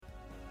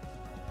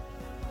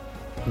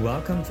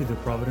Welcome to the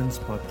Providence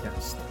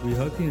Podcast. We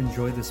hope you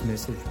enjoy this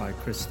message by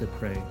Krista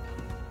Pray.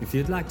 If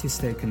you'd like to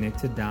stay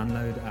connected,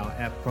 download our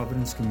app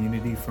Providence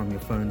Community from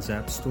your phone's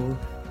app store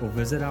or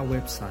visit our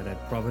website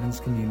at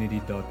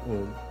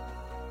providencecommunity.org.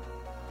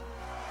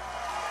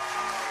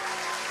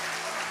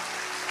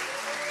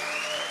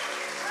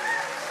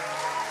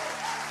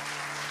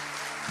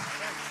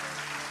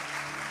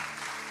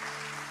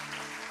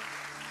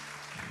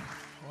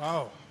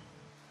 Wow.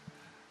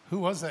 Who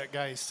was that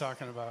guy he's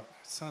talking about?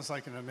 Sounds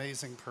like an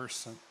amazing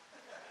person.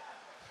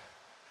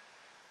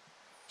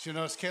 Did you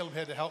notice Caleb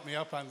had to help me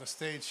up on the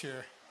stage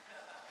here?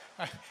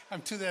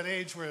 I'm to that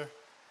age where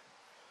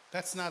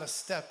that's not a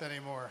step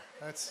anymore.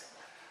 It's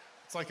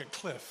like a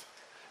cliff.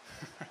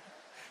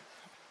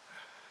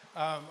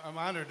 I'm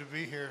honored to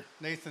be here.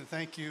 Nathan,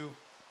 thank you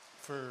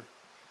for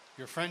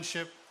your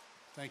friendship.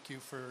 Thank you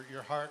for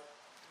your heart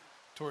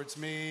towards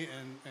me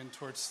and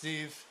towards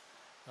Steve.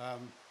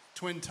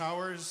 Twin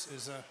Towers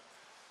is a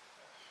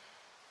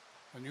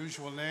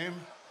unusual name.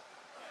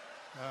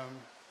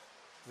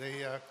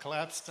 They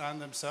collapsed on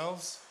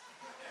themselves,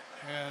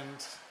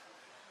 and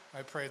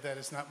I pray that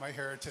is not my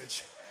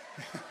heritage.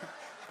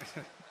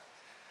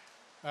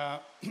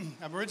 I'm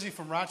originally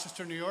from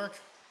Rochester, New York.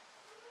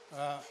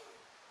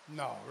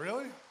 No,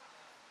 really?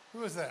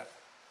 Who is that?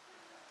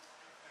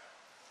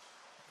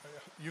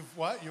 You've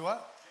what? You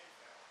what?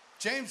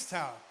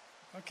 Jamestown.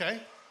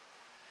 Okay.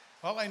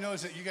 All I know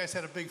is that you guys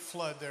had a big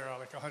flood there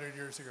like 100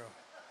 years ago.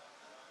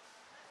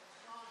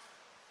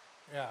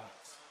 Yeah.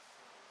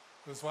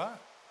 It was what?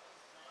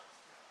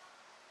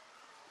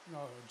 No,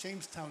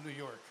 Jamestown, New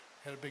York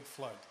had a big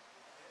flood.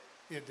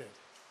 It did.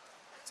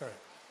 It's all right.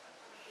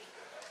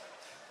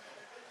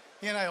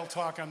 He and I will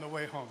talk on the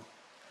way home.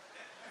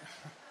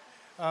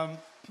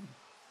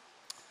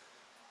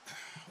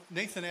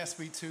 Nathan asked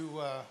me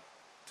to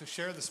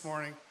share this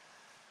morning.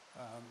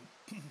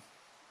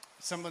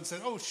 Someone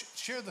said,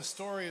 share the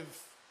story of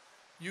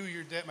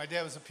your dad. My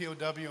dad was a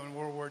POW in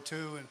World War II.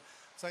 And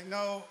it's like,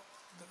 no,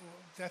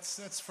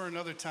 that's for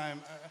another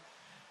time.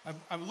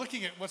 I'm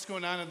looking at what's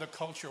going on in the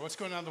culture, what's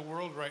going on in the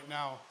world right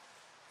now.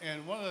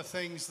 And one of the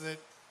things that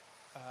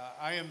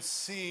I am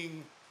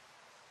seeing,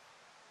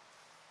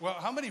 well,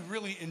 how many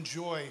really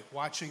enjoy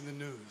watching the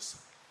news?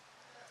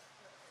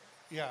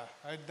 Yeah,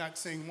 I'm not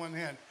seeing one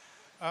hand.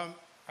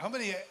 How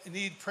many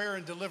need prayer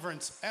and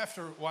deliverance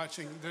after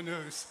watching the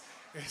news?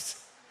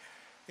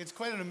 It's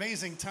quite an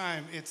amazing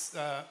time. It's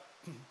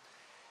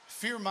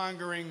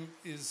fear-mongering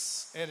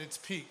is at its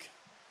peak.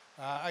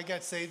 I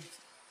got saved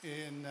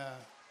in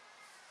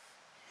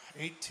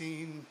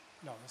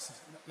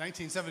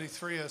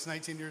 1973. I was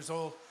 19 years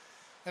old.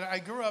 And I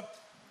grew up,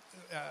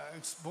 I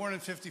was born in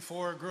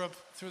 54, grew up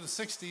through the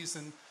 60s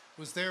and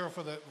was there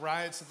for the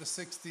riots of the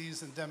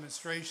 60s and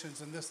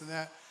demonstrations and this and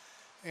that.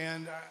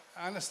 And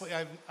honestly,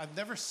 I've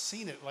never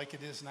seen it like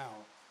it is now.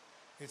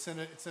 It's in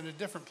a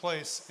different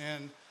place.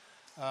 And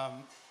I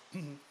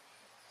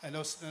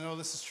know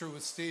this is true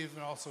with Steve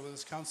and also with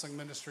his counseling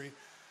ministry,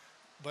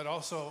 but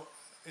also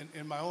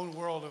in my own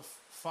world of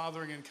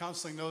fathering and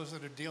counseling those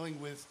that are dealing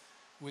with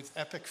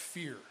epic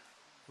fear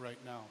right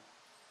now.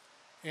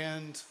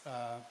 And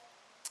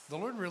the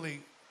Lord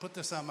really put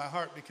this on my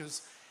heart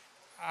because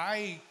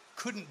I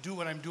couldn't do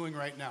what I'm doing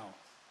right now,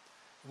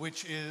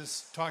 which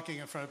is talking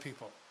in front of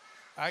people.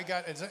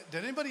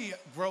 Did anybody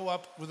grow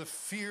up with a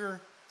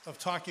fear of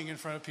talking in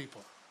front of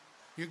people?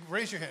 You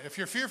raise your hand. If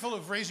you're fearful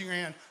of raising your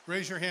hand,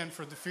 raise your hand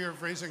for the fear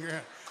of raising your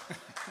hand.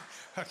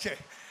 Okay.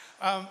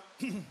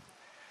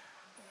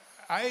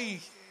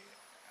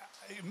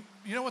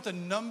 You know what the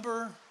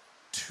number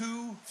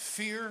 2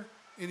 fear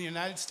in the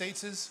United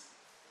States is?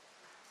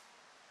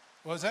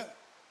 What was that?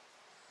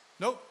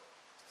 Nope.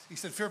 He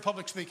said fear of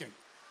public speaking.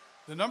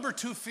 The number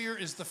 2 fear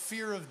is the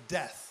fear of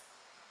death.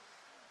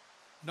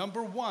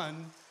 Number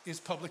 1 is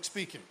public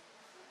speaking.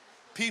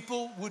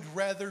 People would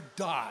rather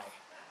die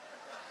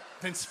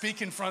than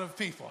speak in front of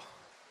people.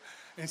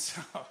 And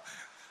so,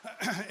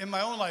 in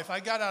my own life,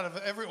 I got out of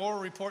every oral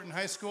report in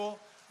high school.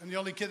 I'm the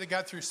only kid that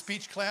got through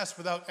speech class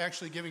without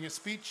actually giving a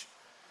speech.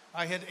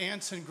 I had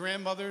aunts and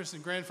grandmothers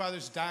and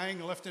grandfathers dying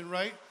left and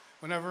right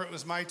whenever it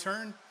was my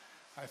turn.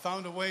 I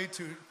found a way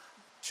to,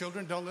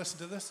 children, don't listen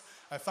to this.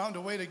 I found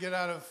a way to get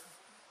out of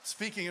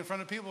speaking in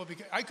front of people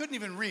because I couldn't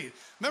even read.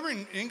 Remember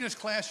in English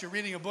class, you're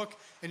reading a book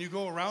and you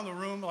go around the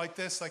room like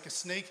this, like a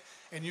snake,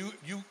 and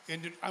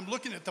I'm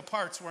looking at the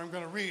parts where I'm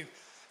going to read,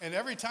 and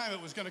every time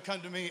it was going to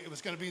come to me, it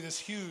was going to be this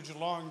huge,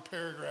 long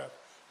paragraph.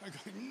 I'm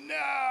going,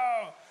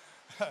 no!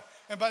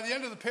 And by the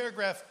end of the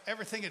paragraph,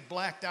 everything had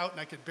blacked out, and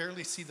I could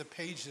barely see the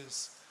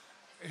pages,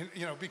 and,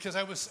 because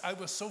I was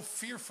so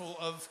fearful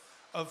of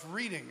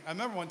reading. I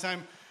remember one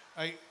time,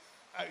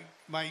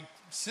 my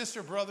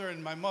sister, brother,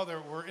 and my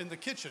mother were in the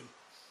kitchen,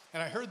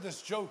 and I heard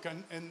this joke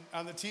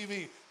on the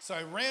TV, so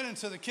I ran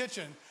into the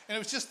kitchen, and it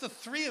was just the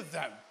 3 of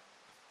them.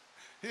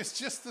 It's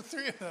just the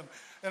 3 of them.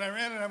 And I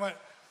ran and I went,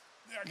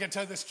 I got to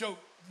tell you this joke.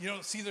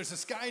 See, there's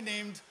this guy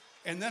named,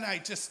 and then I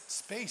just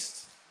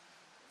spaced.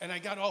 And I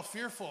got all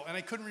fearful, and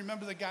I couldn't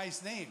remember the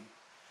guy's name.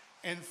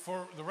 And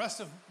for the rest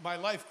of my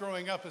life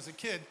growing up as a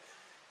kid,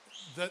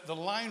 the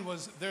line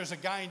was, there's a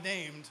guy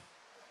named,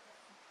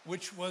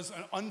 which was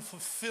an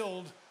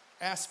unfulfilled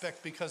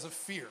aspect because of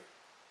fear.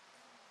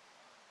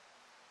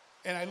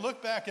 And I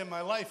look back at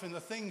my life and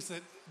the things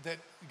that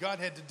God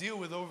had to deal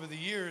with over the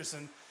years,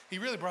 and he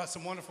really brought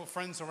some wonderful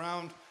friends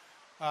around.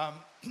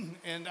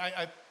 And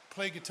I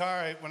play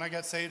guitar. When I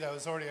got saved, I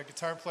was already a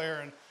guitar player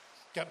and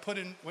got put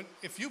in.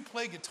 If you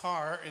play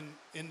guitar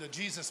in the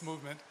Jesus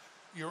movement,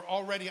 you're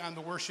already on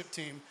the worship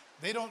team.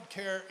 They don't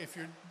care if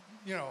you're,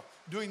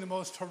 doing the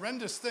most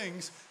horrendous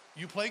things.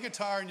 You play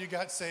guitar and you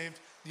got saved.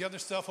 The other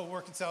stuff will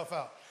work itself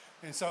out.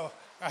 And so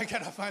I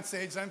got up on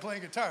stage and I'm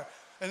playing guitar.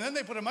 And then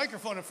they put a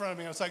microphone in front of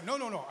me. I was like,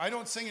 no, I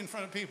don't sing in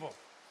front of people.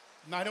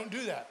 No, I don't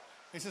do that.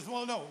 He says,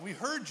 well, no, we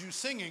heard you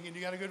singing and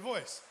you got a good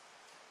voice.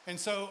 And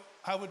so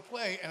I would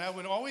play, and I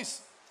would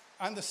always,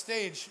 on the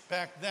stage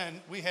back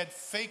then, we had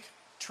fake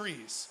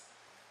trees.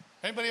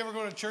 Anybody ever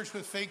go to church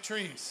with fake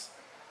trees?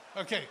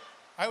 Okay,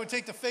 I would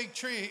take the fake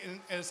tree, and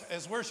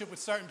as worship would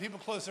start and people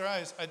close their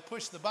eyes, I'd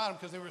push the bottom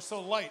because they were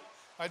so light.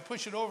 I'd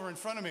push it over in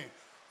front of me,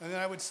 and then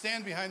I would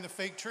stand behind the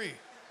fake tree.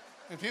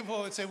 And people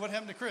would say, what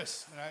happened to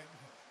Chris?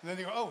 And then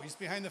they go, oh, he's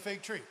behind the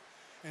fake tree.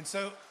 And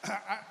so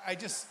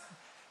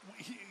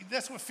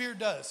that's what fear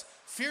does.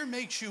 Fear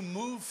makes you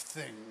move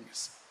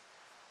things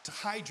to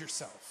hide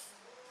yourself.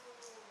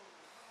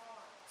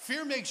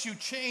 Fear makes you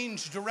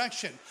change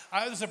direction.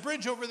 There's a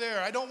bridge over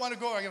there. I don't want to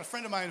go. I got a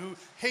friend of mine who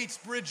hates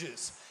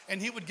bridges.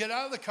 And he would get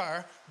out of the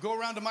car, go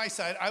around to my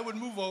side. I would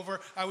move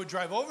over. I would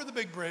drive over the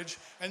big bridge.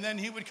 And then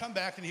he would come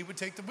back and he would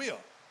take the wheel.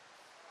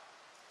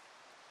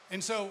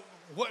 And so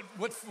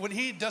when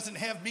he doesn't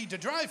have me to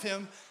drive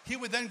him, he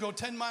would then go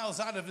 10 miles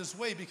out of his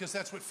way, because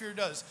that's what fear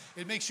does.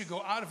 It makes you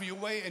go out of your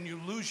way and you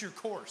lose your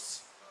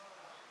course.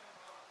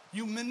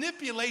 You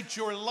manipulate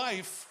your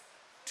life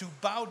to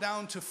bow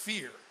down to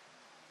fear.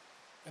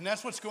 And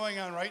that's what's going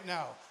on right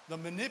now. The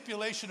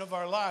manipulation of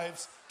our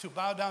lives to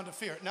bow down to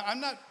fear. Now, I'm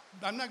not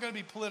going to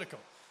be political.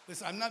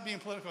 I'm not being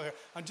political here.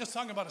 I'm just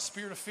talking about a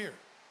spirit of fear.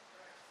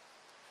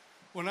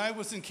 When I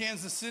was in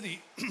Kansas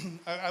City,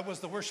 I was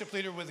the worship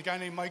leader with a guy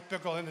named Mike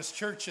Bickle in his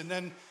church, and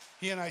then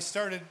he and I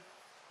started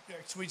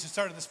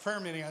this prayer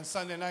meeting on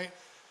Sunday night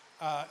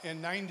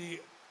in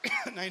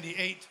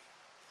 98,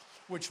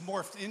 which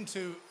morphed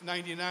into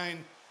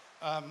 99,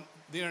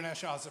 the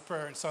International House of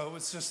Prayer. And so it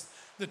was just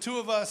the two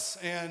of us,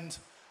 and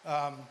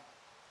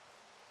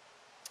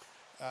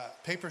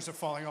papers are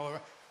falling all over.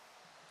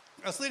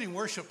 I was leading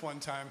worship one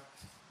time,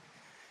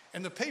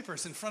 and the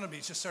papers in front of me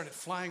just started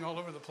flying all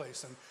over the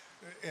place. And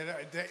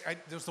there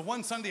was the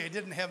one Sunday I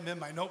didn't have them in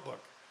my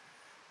notebook.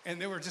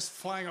 And they were just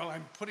flying all.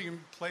 I'm putting them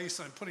in place,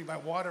 and I'm putting my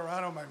water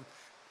on them. I'm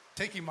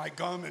taking my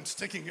gum and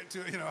sticking it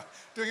to,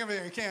 doing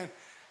everything I can.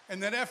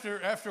 And then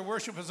after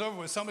worship was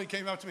over, somebody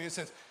came up to me and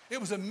said, it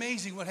was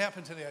amazing what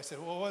happened today. I said,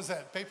 well, what was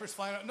that? Papers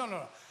flying out?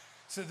 No.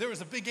 So there was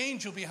a big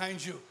angel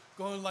behind you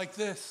going like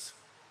this.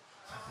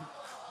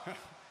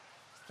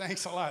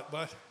 Thanks a lot,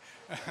 bud.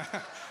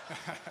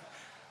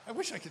 I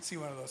wish I could see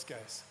one of those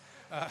guys.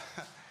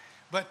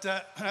 But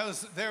I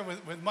was there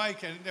with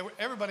Mike, and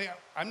everybody,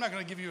 I'm not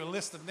going to give you a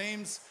list of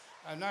names.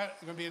 I'm not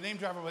going to be a name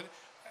dropper, but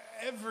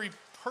every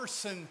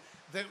person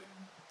that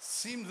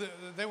seemed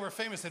that they were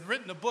famous had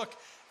written a book,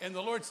 and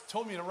the Lord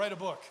told me to write a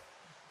book.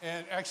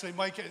 And actually,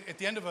 Mike, at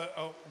the end of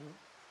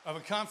a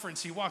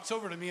conference, he walks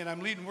over to me, and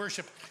I'm leading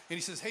worship, and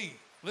he says, hey,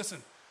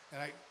 listen.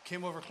 And I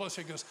came over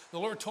closer. He goes, the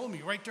Lord told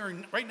me right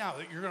now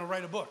that you're going to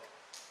write a book.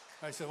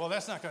 I said, well,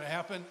 that's not going to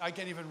happen. I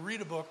can't even read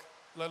a book,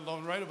 let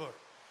alone write a book.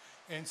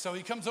 And so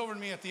he comes over to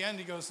me at the end.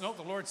 He goes, no,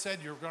 the Lord said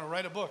you're going to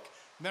write a book.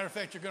 Matter of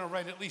fact, you're going to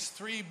write at least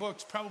 3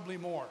 books, probably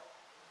more.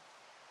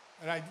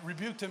 And I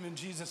rebuked him in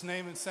Jesus'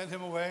 name and sent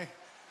him away.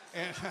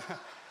 And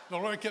the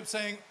Lord kept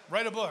saying,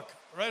 write a book,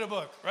 write a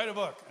book, write a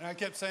book. And I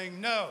kept saying,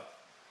 no,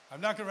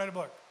 I'm not going to write a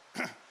book.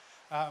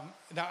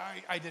 Now,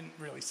 I didn't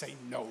really say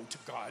no to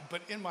God,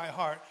 but in my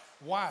heart,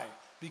 why?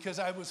 Because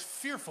I was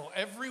fearful.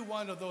 Every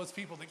one of those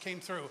people that came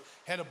through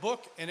had a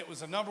book, and it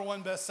was a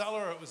 #1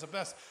 bestseller, or it was a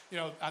best,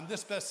 on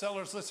this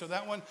bestsellers list or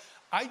that one.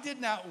 I did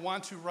not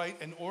want to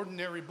write an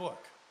ordinary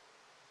book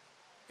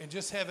and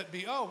just have it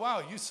be, oh,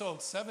 wow, you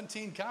sold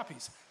 17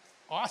 copies.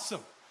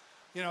 Awesome.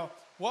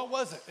 What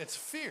was it? It's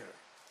fear.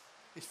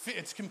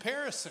 It's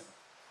comparison.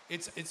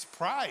 It's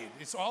pride.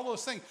 It's all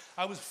those things.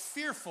 I was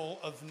fearful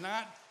of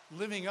not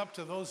living up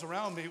to those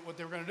around me, what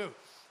they were going to do.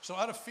 So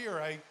out of fear,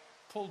 I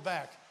pulled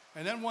back.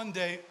 And then one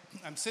day,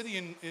 I'm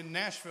sitting in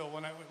Nashville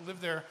when I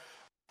lived there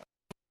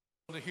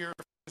here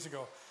years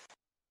ago.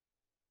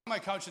 I'm on my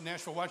couch in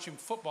Nashville watching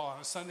football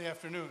on a Sunday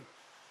afternoon.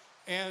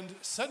 And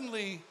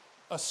suddenly,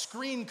 a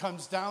screen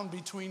comes down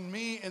between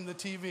me and the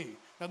TV.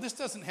 Now, this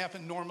doesn't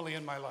happen normally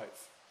in my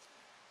life.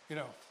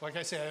 Like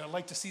I say, I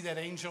like to see that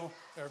angel.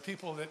 There are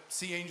people that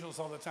see angels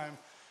all the time.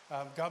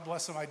 God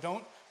bless them, I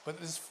don't. But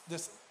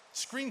this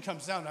screen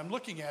comes down, and I'm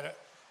looking at it,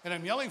 and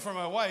I'm yelling for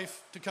my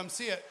wife to come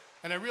see it.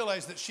 And I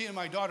realize that she and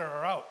my daughter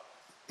are out,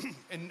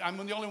 and I'm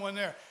the only one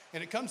there.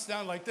 And it comes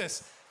down like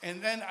this,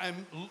 and then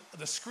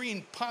the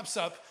screen pops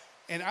up,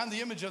 and on the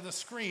image of the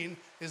screen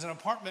is an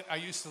apartment I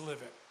used to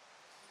live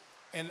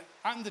in. And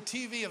on the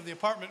TV of the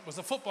apartment was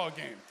a football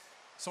game.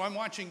 So I'm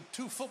watching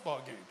 2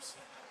 football games.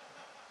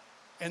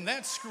 And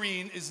that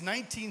screen is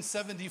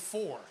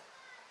 1974.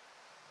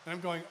 And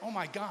I'm going, oh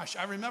my gosh,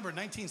 I remember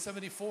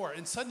 1974.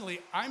 And suddenly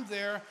I'm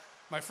there,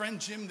 my friend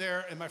Jim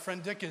there, and my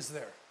friend Dick is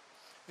there.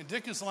 And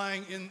Dick is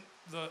lying in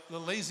the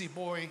lazy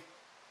boy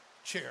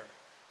chair.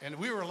 And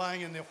we were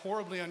lying in the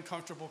horribly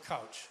uncomfortable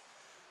couch.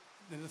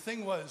 And the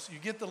thing was, you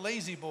get the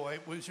lazy boy,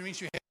 which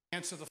means you have to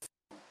answer the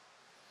phone.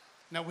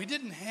 Now, we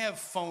didn't have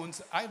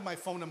phones. I had my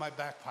phone in my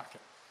back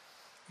pocket.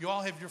 You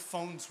all have your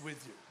phones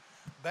with you.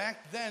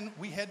 Back then,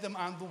 we had them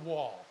on the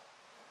wall.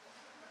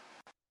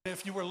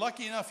 If you were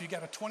lucky enough, you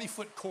got a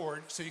 20-foot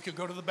cord so you could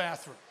go to the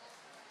bathroom,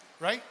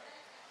 right?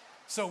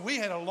 So we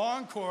had a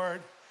long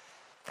cord,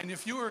 and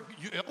the only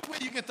way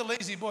you get the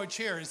lazy boy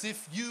chair is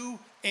if you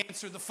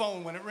answer the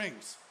phone when it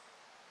rings.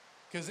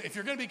 Because if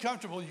you're going to be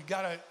comfortable, you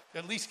got to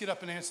at least get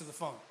up and answer the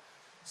phone.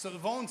 So the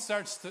phone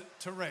starts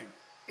to ring.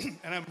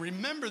 And I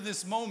remember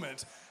this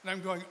moment, and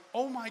I'm going,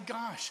 oh my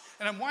gosh.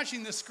 And I'm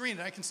watching this screen,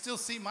 and I can still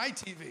see my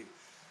TV.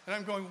 And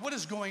I'm going, what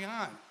is going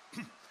on?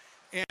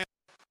 And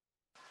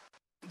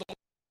the Lord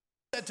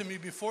said to me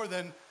before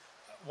then,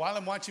 while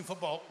I'm watching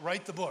football,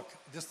 write the book.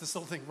 Just this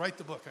little thing, write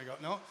the book. I go,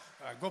 no,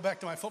 go back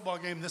to my football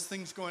game. This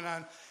thing's going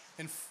on.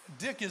 And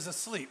Dick is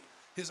asleep.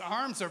 His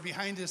arms are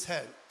behind his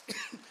head.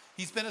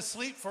 He's been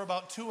asleep for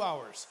about 2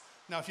 hours.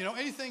 Now, if you know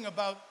anything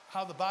about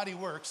how the body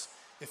works,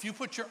 if you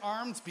put your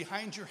arms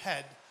behind your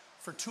head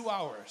for 2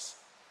 hours,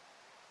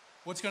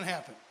 what's going to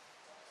happen?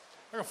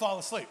 You're going to fall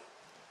asleep.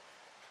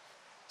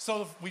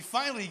 So we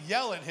finally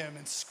yell at him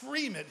and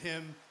scream at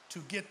him to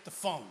get the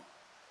phone.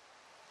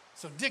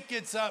 So Dick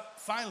gets up,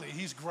 finally,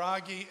 he's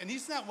groggy, and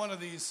he's not one of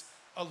these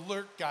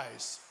alert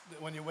guys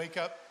that when you wake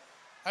up.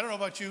 I don't know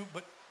about you,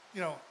 but,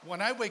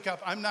 when I wake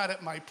up, I'm not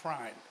at my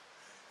prime.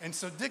 And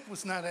so Dick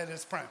was not at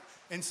his prime.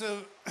 And so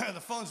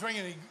the phone's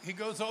ringing, he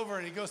goes over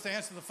and he goes to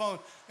answer the phone,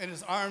 and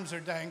his arms are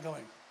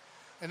dangling.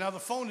 And now the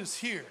phone is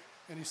here,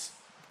 and he's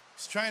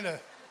trying to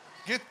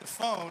get the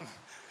phone,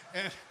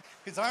 and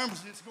his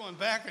arms are just going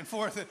back and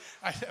forth. And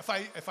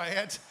if I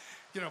had,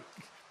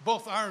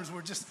 both arms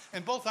are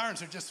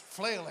just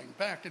flailing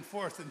back and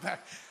forth and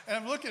back. And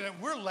I'm looking at,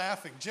 we're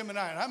laughing, Jim and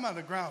I'm on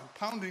the ground,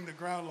 pounding the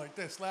ground like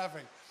this,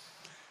 laughing.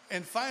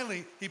 And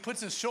finally, he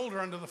puts his shoulder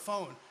under the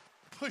phone,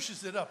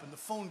 pushes it up, and the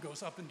phone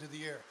goes up into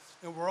the air.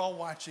 And we're all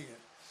watching it.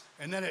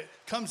 And then it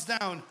comes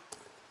down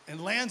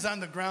and lands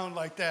on the ground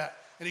like that.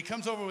 And he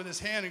comes over with his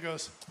hand and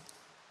goes,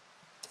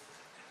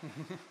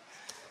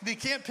 he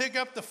can't pick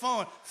up the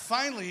phone.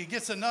 Finally, he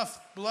gets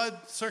enough blood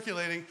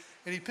circulating,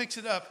 and he picks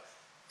it up,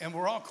 and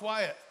we're all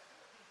quiet.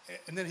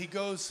 And then he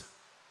goes,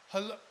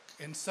 hello,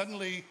 and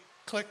suddenly,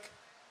 click,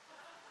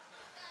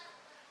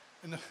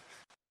 and the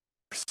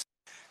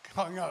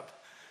hung up.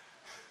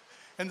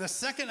 And the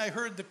second I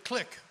heard the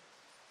click,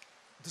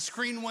 the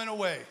screen went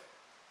away.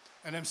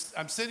 And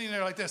I'm sitting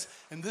there like this,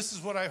 and this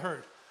is what I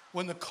heard.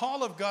 When the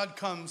call of God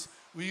comes,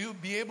 will you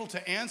be able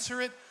to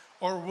answer it,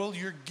 or will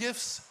your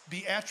gifts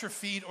be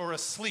atrophied or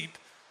asleep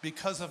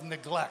because of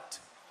neglect?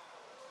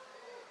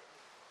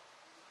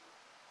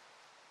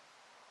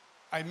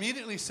 I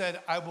immediately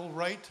said, I will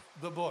write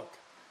the book.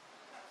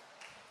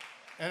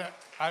 And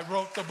I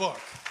wrote the book.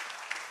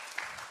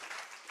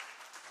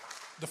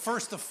 The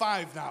first of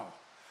 5 now.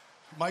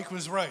 Mike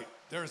was right.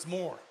 There's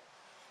more.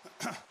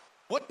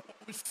 What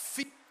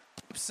fear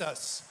keeps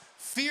us?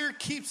 Fear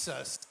keeps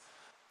us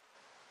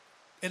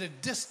at a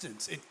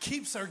distance. It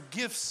keeps our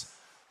gifts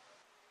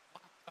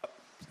up.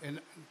 And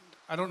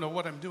I don't know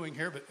what I'm doing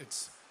here, but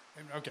it's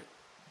okay.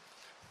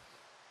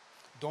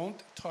 Don't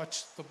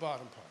touch the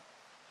bottom part.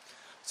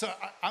 So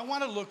I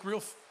want to look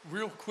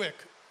real quick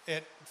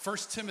at 1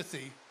 Timothy.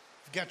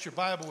 If you got your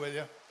Bible with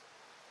you,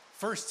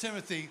 1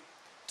 Timothy,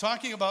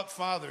 talking about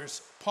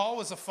fathers. Paul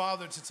was a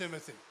father to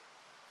Timothy.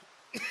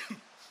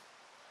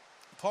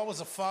 Paul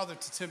was a father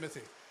to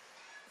Timothy.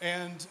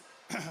 And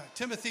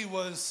Timothy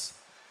was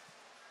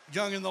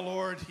young in the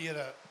Lord. He had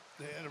a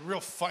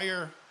real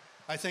fire,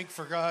 I think,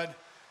 for God.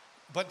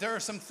 But there are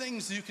some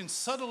things you can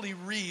subtly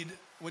read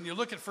when you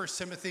look at 1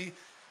 Timothy.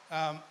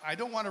 I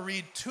don't want to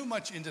read too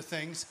much into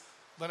things,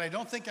 but I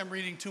don't think I'm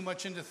reading too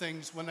much into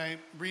things when I'm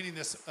reading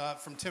this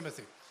from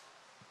Timothy.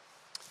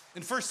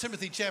 In 1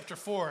 Timothy chapter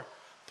 4,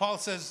 Paul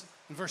says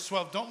in verse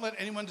 12, don't let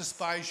anyone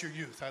despise your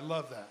youth. I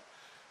love that.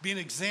 Be an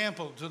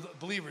example to the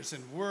believers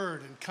in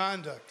word and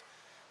conduct,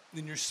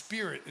 in your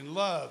spirit, in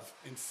love,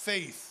 in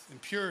faith, in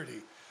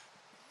purity.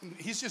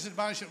 He's just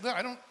admonishing,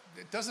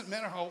 it doesn't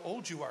matter how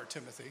old you are,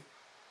 Timothy.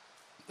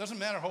 It doesn't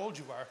matter how old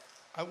you are.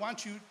 I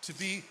want you to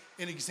be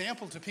an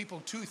example to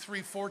people 2,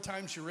 3, 4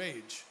 times your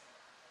age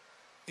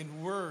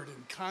in word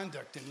and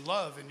conduct, in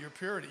love, in your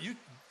purity.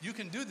 You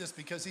can do this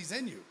because he's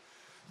in you.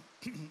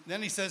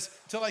 Then he says,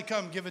 till I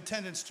come, give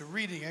attendance to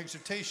reading,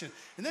 exhortation.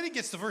 And then he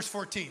gets to verse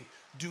 14.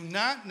 Do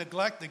not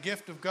neglect the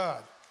gift of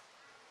God.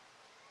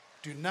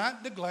 Do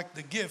not neglect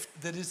the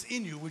gift that is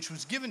in you, which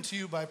was given to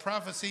you by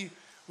prophecy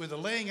with the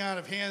laying on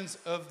of hands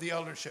of the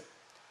eldership.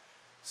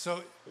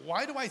 So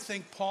why do I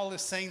think Paul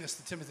is saying this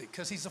to Timothy?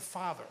 Because he's a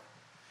father.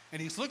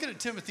 And he's looking at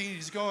Timothy and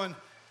he's going,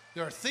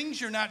 there are things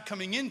you're not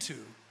coming into.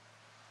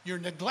 You're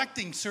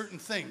neglecting certain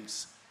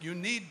things. You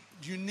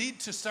need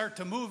to start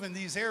to move in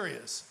these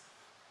areas.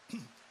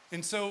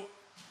 And so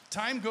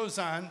time goes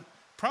on.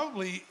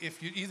 Probably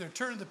if you either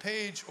turn the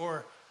page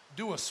or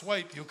do a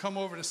swipe, you'll come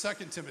over to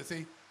 2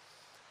 Timothy.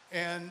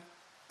 And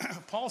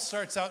Paul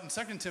starts out in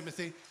 2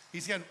 Timothy.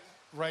 He's got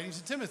writings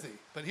to Timothy.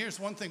 But here's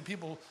one thing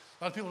a lot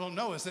of people don't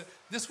know is that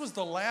this was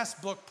the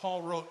last book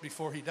Paul wrote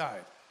before he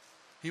died.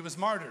 He was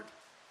martyred.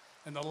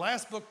 And the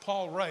last book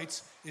Paul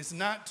writes is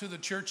not to the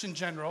church in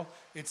general.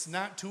 It's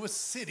not to a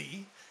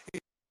city.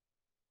 It's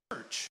to a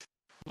church.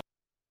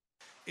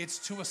 It's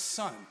to a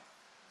son.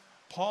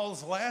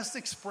 Paul's last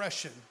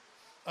expression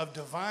of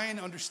divine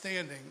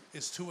understanding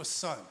is to a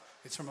son.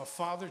 It's from a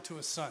father to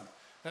a son.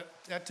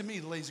 That to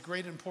me lays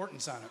great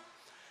importance on it.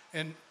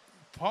 And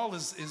Paul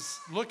is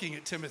looking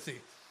at Timothy,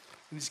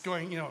 and he's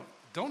going,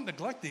 don't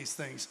neglect these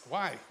things.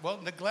 Why? Well,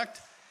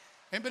 neglect.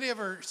 Anybody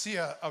ever see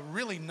a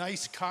really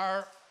nice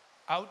car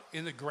out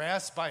in the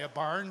grass by a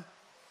barn?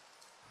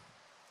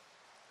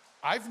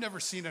 I've never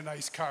seen a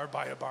nice car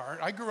by a barn.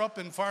 I grew up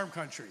in farm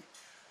country.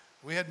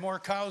 We had more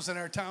cows in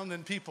our town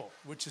than people,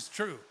 which is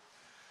true.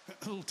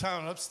 A little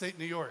town upstate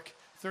New York,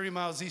 30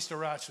 miles east of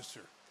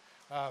Rochester.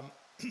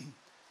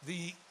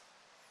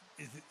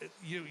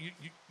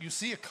 You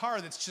see a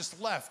car that's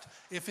just left.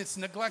 If it's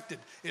neglected,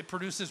 it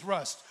produces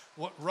rust.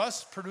 What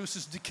rust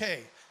produces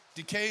decay.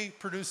 Decay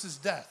produces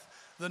death.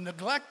 The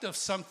neglect of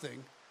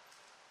something,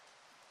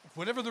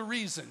 whatever the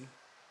reason,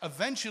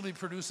 eventually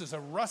produces a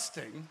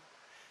rusting.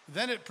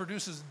 Then it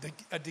produces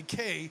a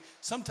decay.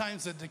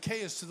 Sometimes the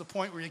decay is to the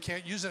point where you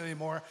can't use it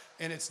anymore,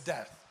 and it's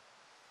death.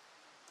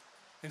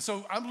 And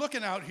so I'm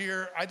looking out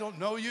here. I don't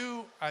know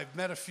you. I've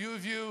met a few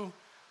of you.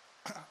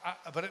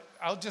 But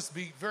I'll just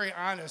be very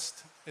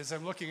honest as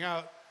I'm looking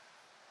out.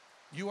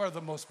 You are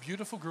the most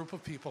beautiful group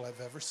of people I've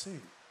ever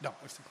seen. No,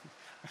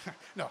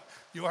 no,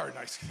 you are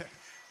nice.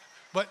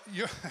 But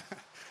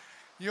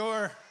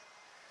you're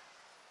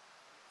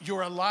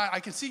alive. I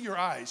can see your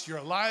eyes. You're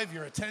alive.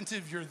 You're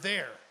attentive. You're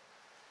there.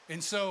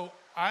 And so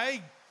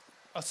I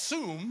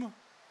assume,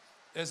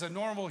 as a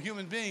normal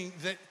human being,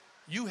 that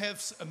you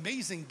have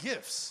amazing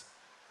gifts.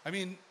 I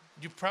mean,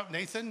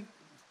 Nathan,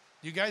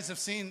 you guys have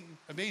seen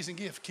amazing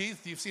gifts.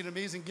 Keith, you've seen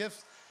amazing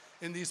gifts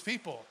in these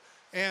people.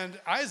 And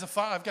I, as a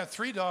father, I've got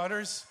 3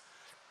 daughters.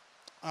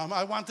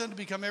 I want them to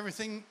become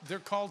everything they're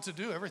called to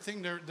do,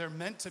 everything they're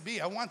meant to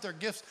be. I want their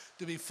gifts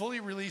to be fully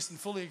released and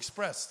fully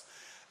expressed.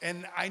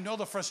 And I know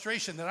the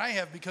frustration that I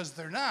have because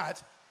they're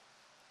not,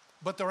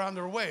 but they're on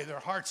their way. Their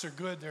hearts are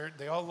good.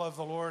 They all love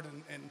the Lord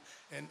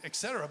and et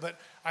cetera. But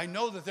I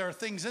know that there are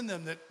things in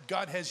them that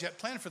God has yet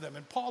planned for them.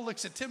 And Paul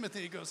looks at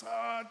Timothy. He goes,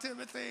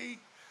 Timothy.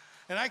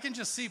 And I can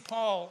just see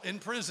Paul in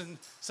prison.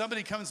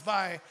 Somebody comes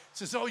by,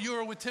 says, you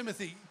were with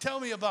Timothy. Tell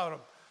me about him.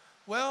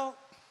 Well,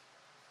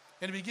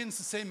 and he begins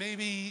to say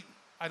maybe,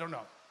 I don't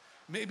know,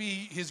 maybe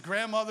his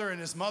grandmother and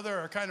his mother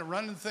are kind of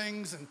running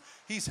things, and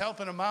he's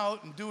helping him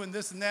out and doing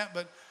this and that.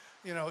 But,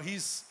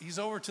 he's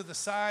over to the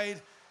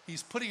side.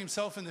 He's putting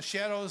himself in the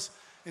shadows.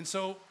 And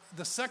so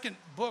the second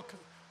book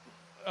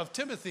of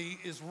Timothy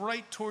is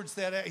right towards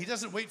that. He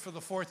doesn't wait for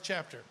the 4th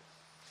chapter.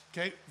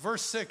 Okay,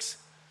 verse 6.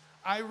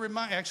 I'm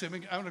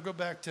going to go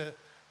back to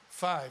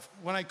 5.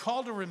 When I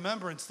call to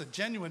remembrance the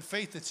genuine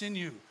faith that's in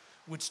you,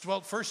 which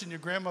dwelt first in your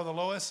grandmother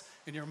Lois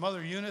and your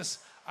mother Eunice,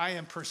 I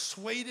am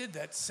persuaded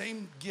that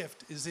same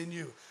gift is in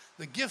you.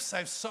 The gifts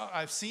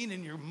I've seen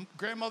in your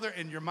grandmother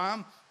and your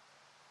mom,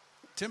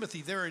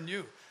 Timothy, they're in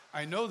you.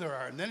 I know there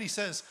are. And then he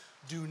says,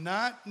 do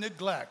not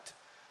neglect,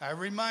 I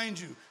remind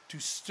you, to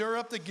stir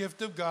up the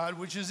gift of God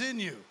which is in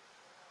you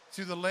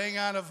through the laying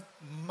on of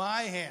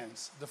my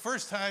hands. The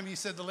first time he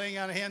said the laying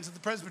on of hands at the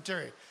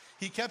presbytery.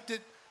 He kept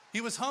it, he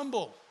was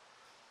humble.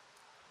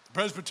 The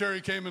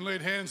presbytery came and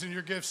laid hands on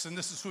your gifts, and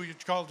this is who you're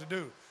called to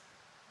do.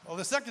 Well,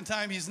 the second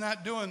time he's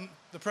not doing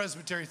the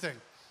presbytery thing.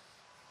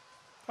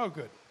 Oh,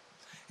 good.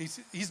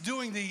 He's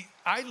doing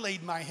I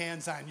laid my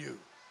hands on you.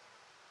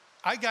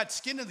 I got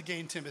skin in the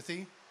game,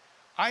 Timothy.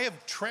 I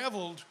have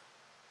traveled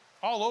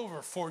all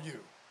over for you.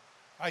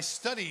 I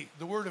study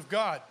the Word of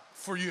God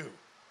for you.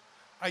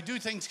 I do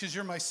things because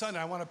you're my son.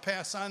 I want to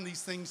pass on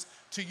these things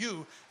to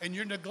you, and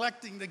you're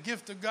neglecting the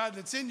gift of God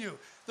that's in you.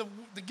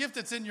 The gift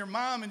that's in your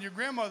mom and your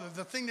grandmother,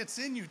 the thing that's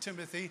in you,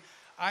 Timothy,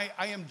 I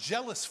am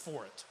jealous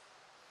for it.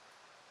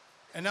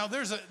 And now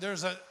there's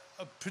a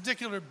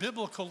particular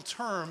biblical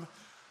term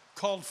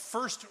called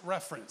first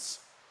reference.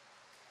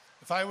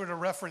 If I were to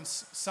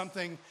reference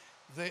something,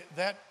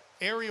 that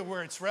area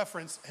where it's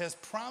referenced has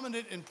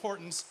prominent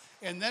importance,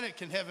 and then it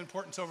can have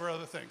importance over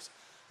other things.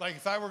 Like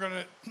if I were going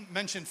to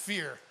mention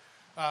fear,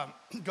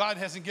 God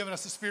hasn't given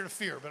us a spirit of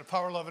fear, but a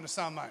power, love, and a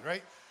sound mind,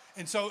 right?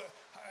 And so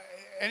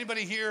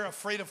anybody here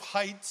afraid of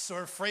heights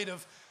or afraid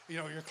of,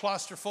 you're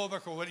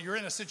claustrophobic or what, you're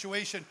in a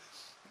situation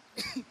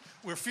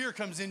where fear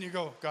comes in, you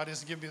go, God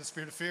hasn't given me the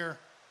spirit of fear,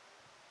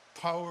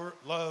 power,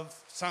 love,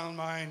 sound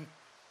mind.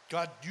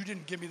 God, you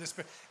didn't give me the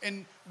spirit.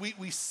 And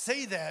we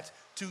say that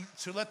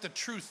to let the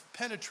truth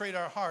penetrate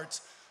our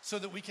hearts so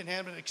that we can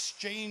have an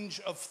exchange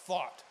of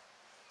thought,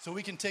 so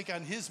we can take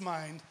on his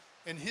mind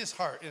and his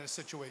heart in a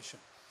situation.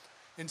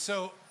 And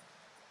so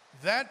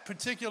that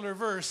particular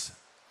verse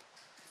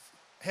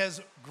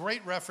has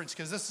great reference,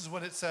 because this is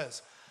what it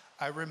says.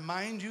 I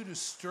remind you to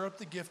stir up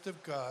the gift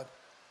of God,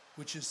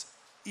 which is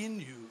in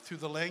you through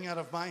the laying out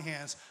of my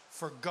hands.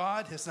 For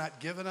God has not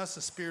given us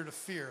a spirit of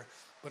fear,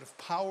 but of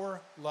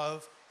power,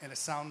 love, and a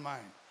sound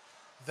mind.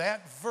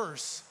 That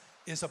verse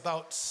is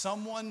about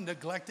someone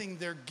neglecting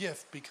their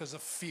gift because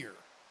of fear.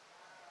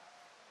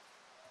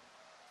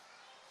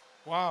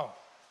 Wow.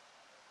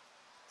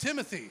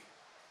 Timothy,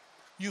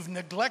 you've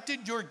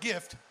neglected your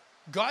gift.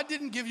 God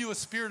didn't give you a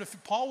spirit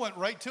of, Paul went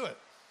right to it.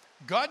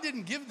 God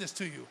didn't give this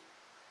to you.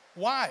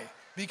 Why?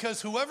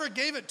 Because whoever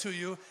gave it to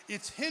you,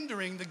 it's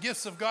hindering the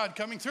gifts of God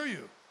coming through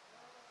you.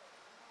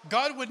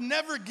 God would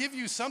never give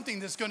you something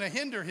that's going to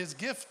hinder his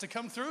gift to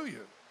come through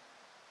you.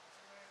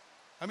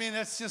 I mean,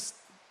 that's just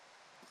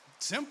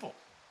simple.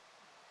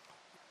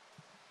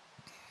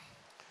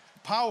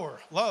 Power,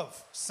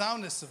 love,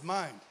 soundness of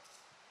mind.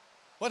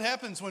 What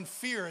happens when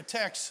fear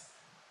attacks?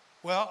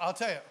 Well, I'll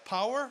tell you,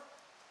 power.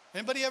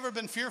 Anybody ever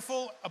been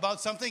fearful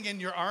about something and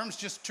your arms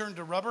just turned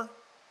to rubber?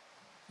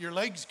 Your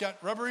legs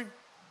got rubbery?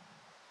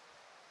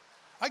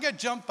 I got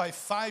jumped by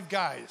 5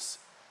 guys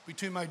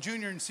between my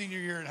junior and senior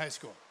year in high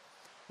school.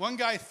 One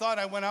guy thought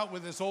I went out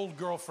with his old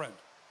girlfriend.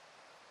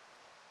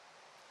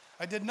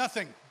 I did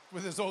nothing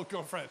with his old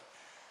girlfriend.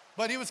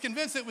 But he was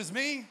convinced it was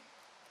me,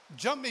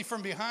 jumped me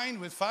from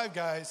behind with 5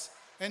 guys,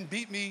 and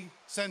beat me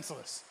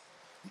senseless.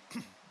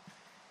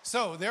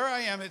 So there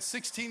I am at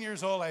 16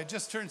 years old. I had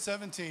just turned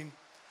 17.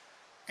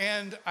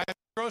 And I'm at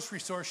the grocery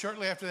store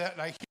shortly after that,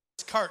 and I hear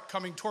this cart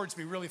coming towards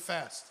me really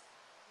fast.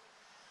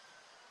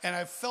 And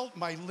I felt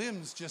my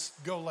limbs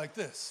just go like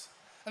this.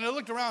 And I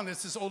looked around,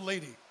 it's this old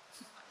lady.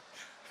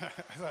 I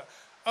thought,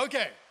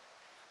 okay,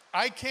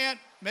 I can't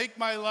make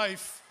my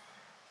life,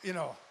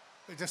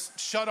 just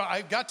shut off.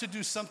 I've got to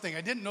do something.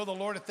 I didn't know the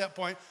Lord at that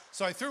point,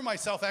 so I threw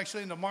myself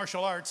actually into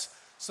martial arts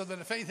so that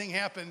if anything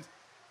happened,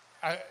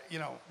 I,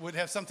 would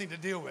have something to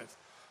deal with.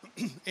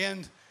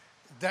 And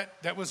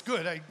that was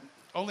good. I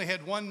only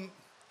had one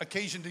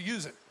occasion to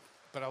use it,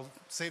 but I'll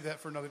save that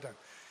for another time.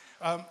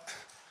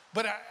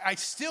 But I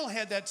still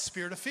had that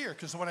spirit of fear,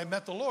 because when I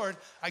met the Lord,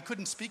 I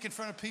couldn't speak in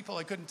front of people.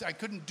 I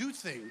couldn't do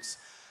things.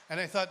 And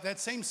I thought that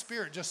same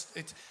spirit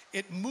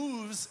it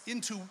moves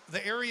into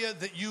the area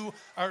that you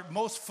are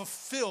most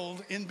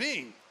fulfilled in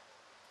being.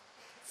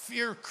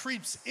 Fear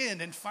creeps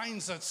in and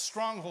finds a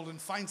stronghold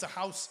and finds a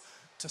house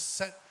to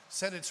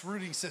set its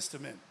rooting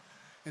system in.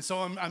 And so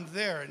I'm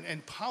there.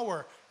 And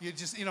power, you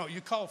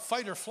call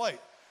fight or flight.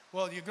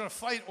 Well, you're going to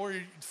fight, or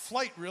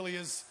flight really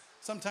is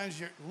sometimes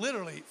you're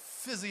literally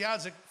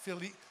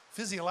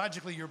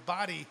physiologically your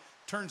body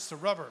turns to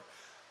rubber.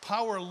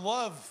 Power,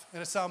 love,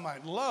 and a sound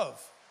mind.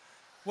 Love.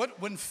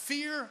 When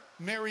fear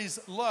marries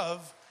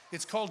love,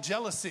 it's called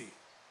jealousy.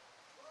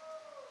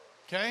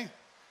 Okay?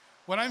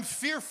 When I'm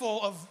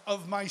fearful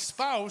of my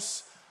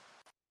spouse,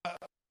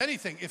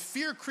 anything, if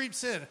fear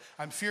creeps in,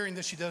 I'm fearing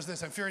that she does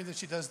this, I'm fearing that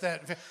she does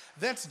that.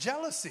 That's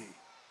jealousy.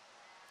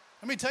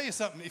 Let me tell you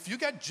something. If you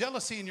got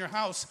jealousy in your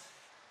house,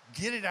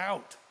 get it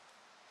out.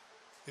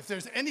 If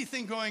there's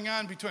anything going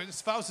on between the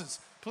spouses,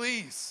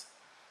 please,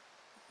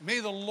 may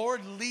the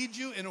Lord lead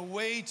you in a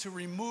way to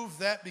remove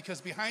that,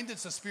 because behind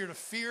it's a spirit of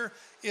fear.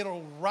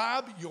 It'll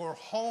rob your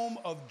home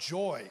of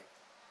joy.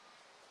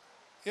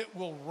 It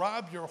will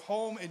rob your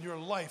home and your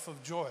life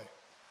of joy.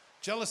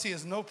 Jealousy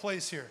has no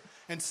place here.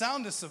 And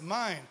soundness of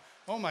mind,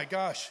 oh my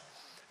gosh.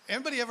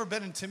 Anybody ever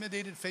been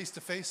intimidated face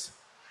to face?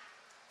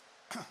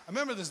 I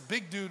remember this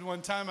big dude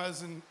one time. I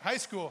was in high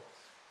school,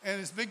 and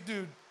this big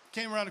dude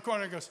came around the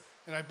corner and goes,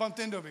 and I bumped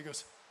into him. He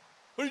goes,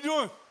 "What are you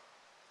doing?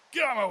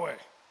 Get out of my way."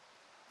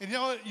 And you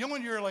know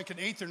when you're like an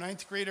 8th or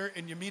 9th grader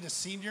and you meet a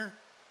senior?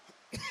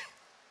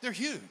 They're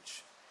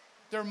huge.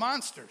 They're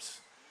monsters.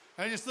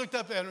 And I just looked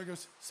up at him and he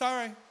goes,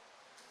 "Sorry."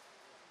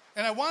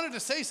 And I wanted to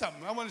say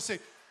something. I wanted to say,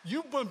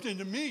 "You bumped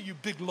into me, you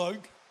big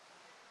lug."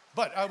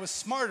 But I was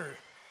smarter.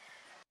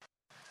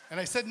 And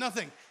I said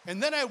nothing.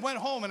 And then I went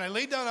home and I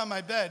laid down on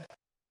my bed.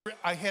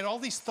 I had all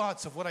these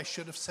thoughts of what I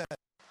should have said.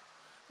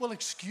 Well,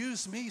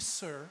 excuse me,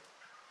 sir.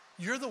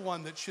 You're the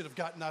one that should have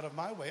gotten out of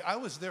my way. I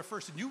was there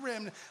first, and you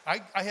ran.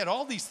 I had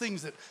all these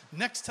things that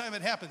next time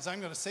it happens, I'm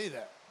going to say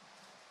that.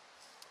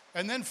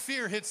 And then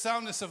fear hits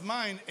soundness of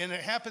mind, and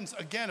it happens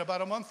again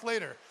about a month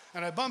later.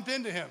 And I bump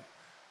into him,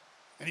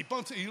 and he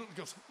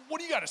goes, "What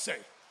do you got to say?"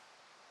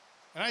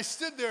 And I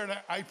stood there, and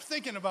I'm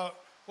thinking about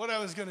what I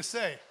was going to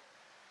say.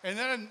 And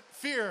then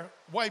fear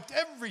wiped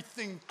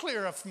everything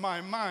clear off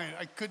my mind.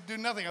 I could do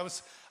nothing.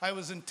 I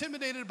was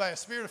intimidated by a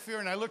spirit of fear,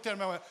 and I looked at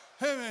him and I went,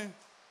 "Hey, man."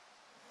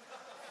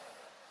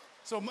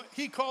 So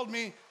he called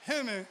me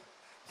 "Hey, man,"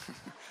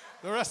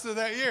 the rest of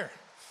that year.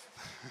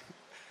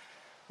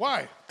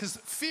 Why? Because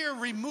fear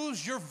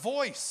removes your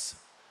voice.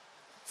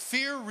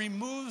 Fear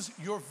removes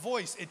your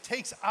voice. It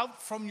takes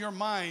out from your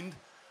mind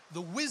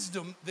the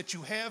wisdom that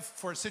you have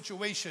for a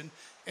situation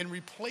and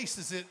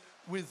replaces it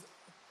with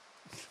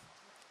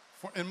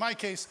In my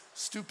case,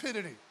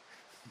 stupidity.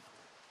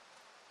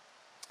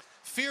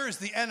 Fear is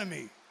the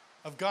enemy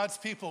of God's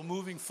people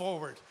moving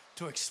forward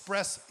to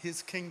express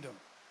his kingdom.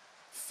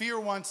 Fear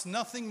wants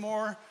nothing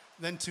more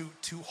than to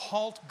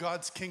halt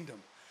God's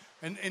kingdom.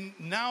 And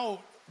now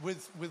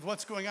with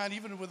what's going on,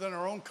 even within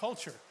our own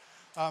culture,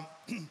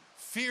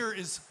 fear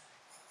is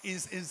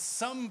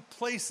some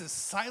places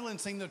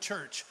silencing the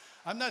church.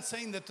 I'm not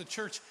saying that the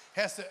church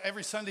has to,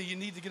 every Sunday you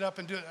need to get up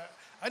and do it.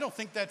 I don't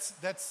think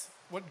that's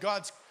what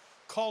God's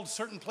called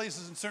certain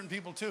places and certain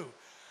people to.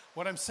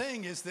 What I'm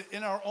saying is that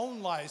in our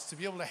own lives, to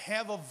be able to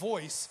have a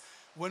voice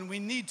when we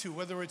need to,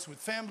 whether it's with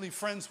family,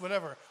 friends,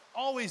 whatever,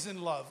 always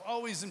in love,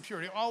 always in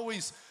purity,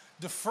 always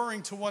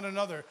deferring to one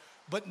another,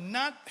 but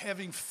not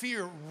having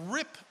fear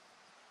rip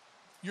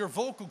your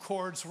vocal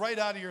cords right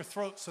out of your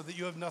throat so that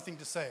you have nothing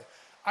to say.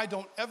 I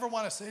don't ever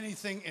want to say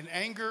anything in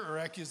anger or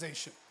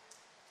accusation,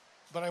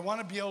 but I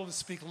want to be able to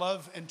speak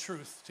love and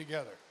truth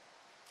together.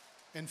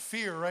 And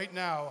fear right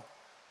now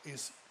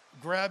is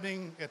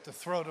grabbing at the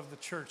throat of the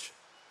church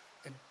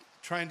and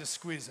trying to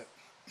squeeze it.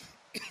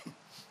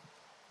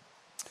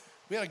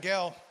 We had a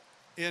gal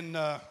in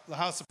the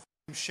house of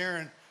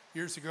Sharon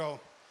years ago.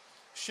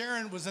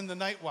 Sharon was in the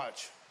night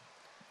watch.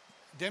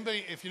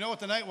 Anybody, if you know what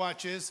the night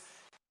watch is,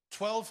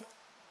 12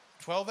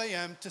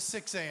 a.m. to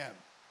 6 a.m.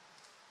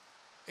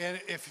 And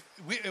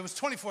it was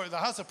 24, the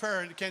House of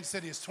Prayer in Kansas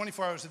City is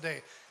 24 hours a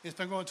day. It's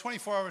been going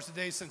 24 hours a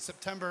day since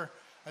September,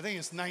 I think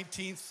it's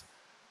 19th,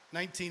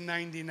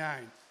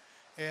 1999.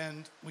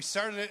 And we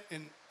started it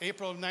in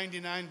April of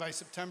 99. By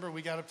September,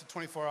 we got up to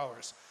 24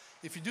 hours.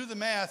 If you do the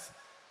math,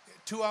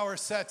 2-hour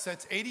sets,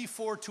 that's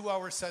 84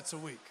 2-hour sets a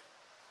week.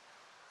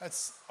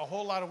 That's a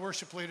whole lot of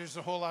worship leaders,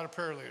 a whole lot of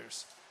prayer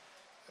leaders.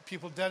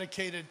 People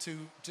dedicated to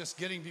just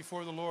getting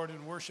before the Lord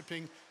and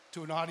worshiping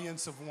to an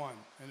audience of one.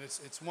 And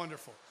it's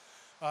wonderful.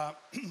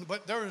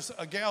 But there was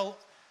a gal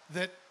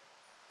that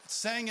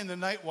sang in the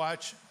night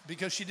watch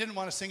because she didn't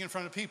want to sing in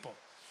front of people.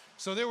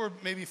 So there were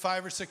maybe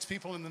 5 or 6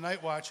 people in the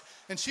night watch,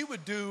 and she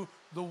would do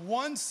the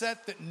one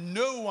set that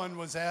no one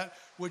was at,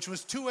 which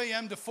was 2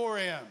 a.m. to 4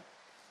 a.m.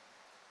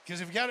 Because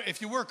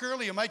if you work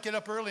early, you might get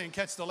up early and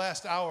catch the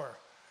last hour,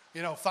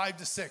 5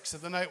 to 6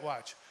 of the night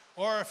watch.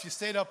 Or if you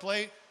stayed up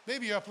late,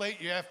 maybe you're up late,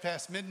 you have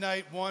past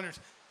midnight, 1 or 2,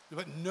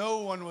 but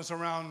no one was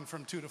around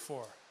from 2 to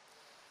 4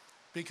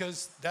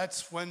 because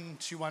that's when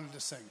she wanted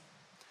to sing.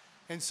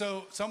 And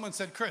so someone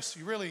said, Chris,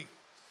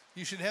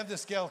 you should have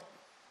this gal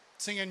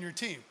sing on your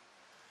team.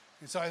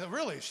 And so I thought,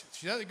 really?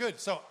 She does it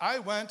good. So I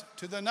went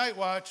to the night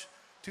watch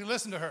to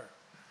listen to her.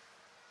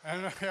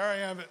 And here I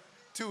am at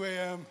 2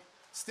 a.m.,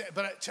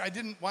 but I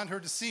didn't want her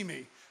to see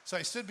me. So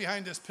I stood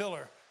behind this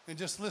pillar and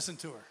just listened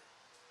to her.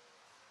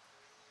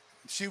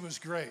 She was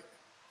great.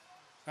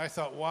 I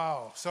thought,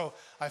 wow. So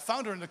I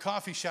found her in the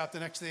coffee shop the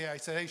next day. I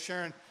said, hey,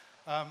 Sharon,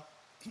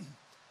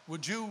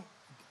 would you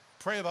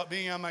pray about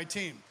being on my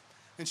team?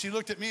 And she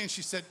looked at me and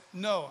she said,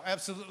 no,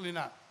 absolutely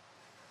not.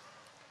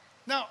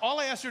 Now, all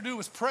I asked her to do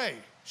was pray.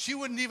 She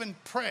wouldn't even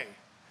pray.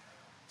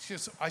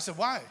 I said,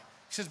 why?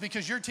 She says,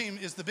 because your team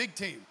is the big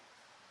team.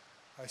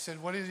 I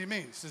said, what does he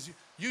mean? He says,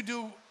 you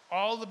do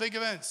all the big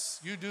events.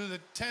 You do the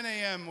 10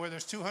 a.m. where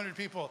there's 200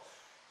 people.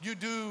 You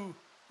do,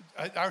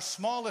 our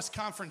smallest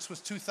conference was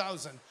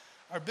 2,000.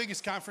 Our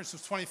biggest conference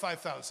was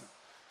 25,000.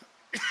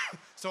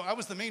 So I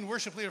was the main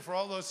worship leader for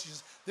all those. She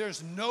says,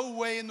 there's no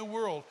way in the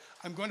world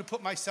I'm going to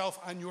put myself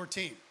on your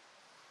team.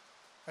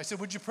 I said,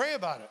 would you pray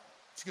about it?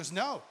 She goes,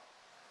 no.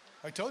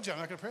 I told you I'm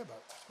not going to pray about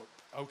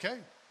it. Okay.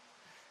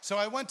 So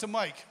I went to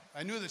Mike.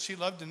 I knew that she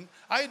loved, and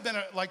I had been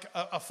like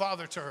a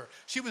father to her.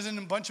 She was in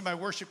a bunch of my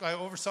worship. I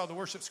oversaw the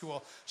worship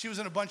school. She was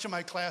in a bunch of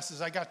my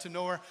classes. I got to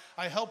know her.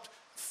 I helped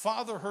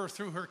father her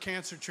through her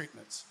cancer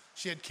treatments.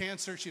 She had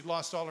cancer. She'd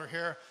lost all her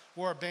hair,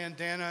 wore a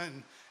bandana,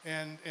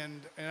 and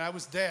I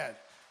was dad,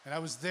 and I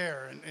was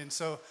there. And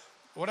so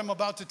what I'm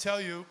about to tell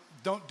you,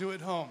 don't do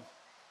at home.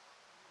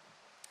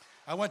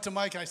 I went to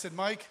Mike, and I said,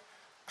 Mike,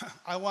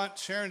 I want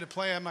Sharon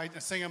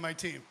to sing on my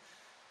team.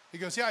 He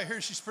goes, yeah, I hear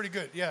she's pretty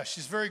good. Yeah,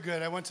 she's very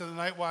good. I went to the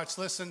night watch,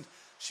 listened.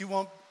 She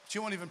won't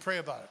even pray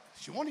about it.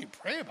 She won't even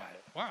pray about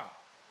it. Wow.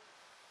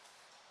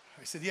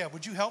 I said, yeah,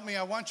 would you help me?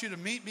 I want you to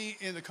meet me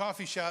in the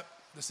coffee shop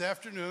this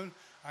afternoon.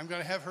 I'm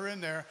going to have her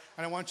in there,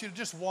 and I want you to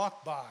just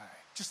walk by,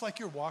 just like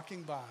you're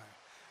walking by.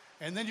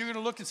 And then you're going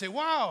to look and say,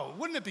 wow,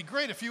 wouldn't it be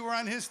great if you were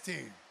on his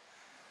team?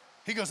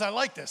 He goes, I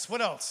like this. What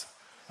else?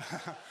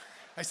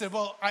 I said,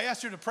 well, I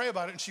asked her to pray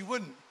about it, and she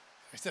wouldn't.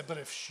 I said, but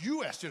if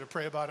you asked her to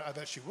pray about it, I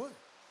bet she would.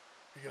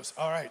 He goes,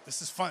 all right,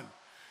 this is fun.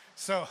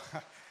 So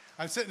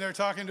I'm sitting there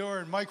talking to her,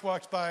 and Mike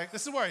walks by.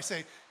 This is where I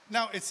say,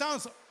 now it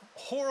sounds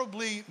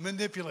horribly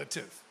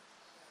manipulative.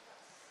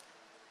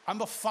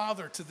 I'm a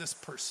father to this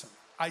person.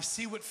 I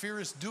see what fear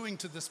is doing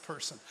to this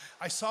person.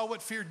 I saw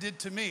what fear did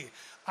to me.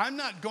 I'm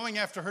not going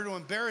after her to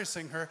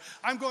embarrassing her.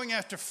 I'm going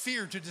after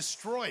fear to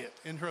destroy it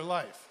in her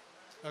life,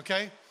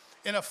 okay?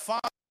 In a father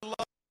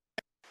love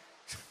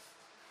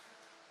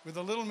with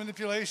a little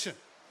manipulation,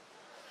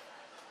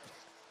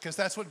 because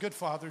that's what good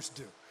fathers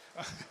do.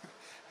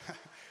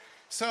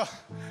 So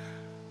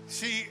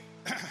she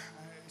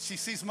she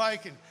sees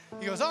Mike, and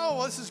he goes, oh,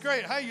 well, this is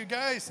great. Hi, you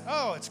guys.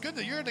 Oh, it's good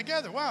that you're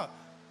together. Wow.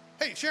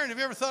 Hey, Sharon, have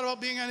you ever thought about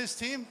being on his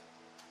team?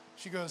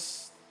 She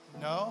goes,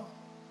 no.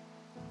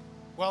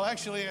 Well,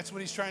 actually, that's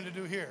what he's trying to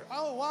do here.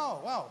 Oh,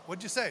 wow.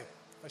 What'd you say?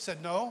 I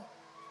said, no.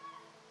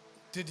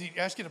 Did he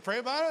ask you to pray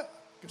about it?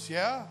 He goes,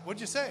 yeah. What'd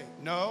you say?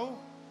 No.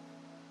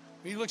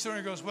 He looks at her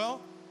and goes,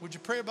 well, would you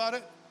pray about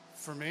it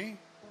for me?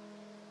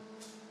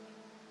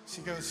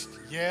 She goes,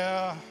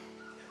 yeah,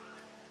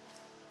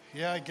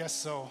 I guess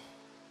so.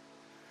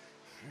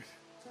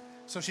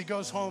 So she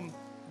goes home.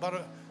 About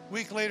a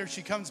week later,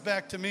 she comes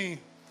back to me.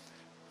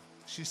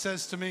 She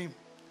says to me,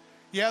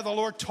 yeah, the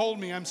Lord told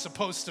me I'm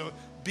supposed to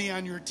be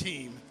on your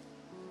team.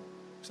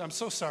 So I'm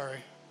so sorry.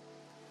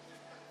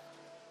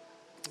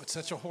 It's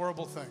such a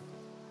horrible thing.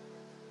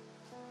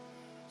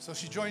 So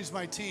she joins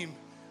my team,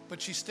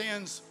 but she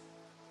stands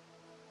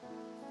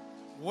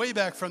way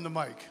back from the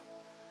mic.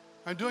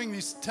 I'm doing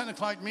these 10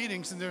 o'clock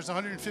meetings, and there's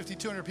 150,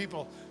 200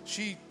 people.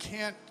 She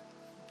can't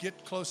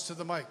get close to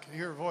the mic,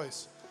 hear her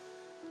voice.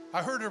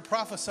 I heard her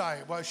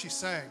prophesy while she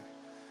sang.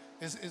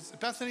 Is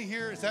Bethany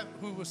here? Is that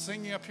who was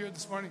singing up here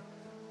this morning?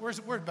 Where's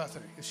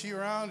Bethany? Is she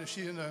around? Is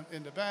she in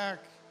the back?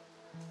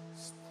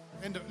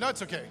 No,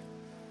 it's okay.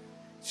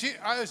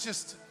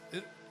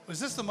 Was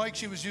this the mic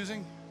she was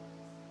using?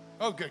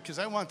 Oh, good, because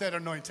I want that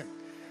anointing.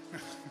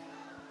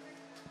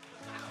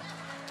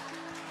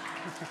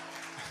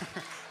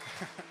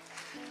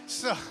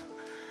 So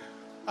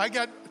I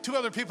got two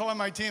other people on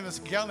my team. This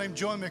gal named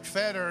Joan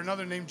McFadden,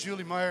 another named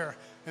Julie Meyer.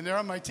 And they're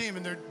on my team,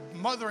 and they're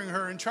mothering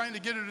her and trying to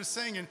get her to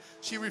sing, and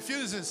she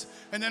refuses.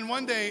 And then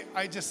one day,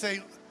 I just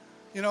say,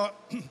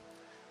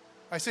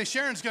 I say,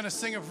 Sharon's going to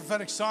sing a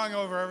prophetic song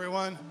over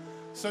everyone.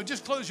 So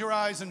just close your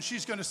eyes, and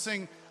she's going to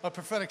sing a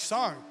prophetic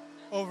song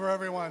over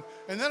everyone.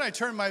 And then I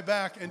turned my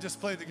back and just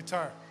played the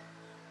guitar.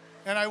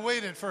 And I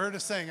waited for her to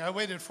sing. I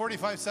waited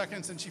 45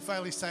 seconds, and she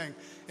finally sang.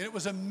 And it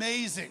was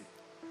amazing.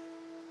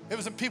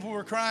 People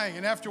were crying,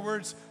 and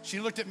afterwards, she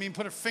looked at me and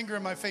put her finger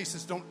in my face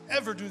and said, don't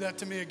ever do that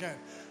to me again.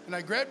 And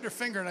I grabbed her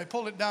finger, and I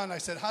pulled it down, and I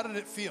said, how did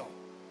it feel?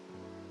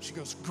 She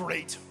goes,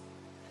 great.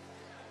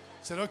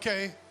 I said,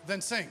 okay, then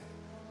sing.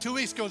 2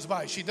 weeks goes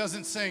by. She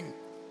doesn't sing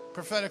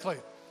prophetically.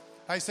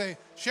 I say,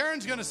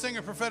 Sharon's going to sing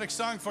a prophetic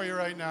song for you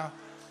right now.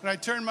 And I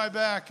turn my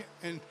back,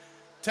 and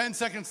 10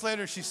 seconds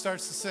later, she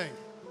starts to sing.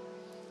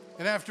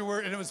 And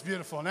it was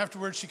beautiful. And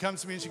afterwards, she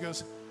comes to me, and she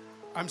goes,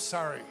 I'm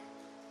sorry.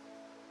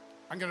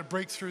 I'm going to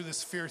break through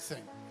this fear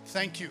thing.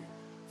 Thank you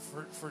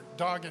for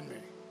dogging me.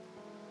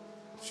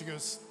 She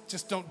goes,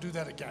 just don't do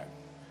that again.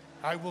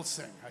 I will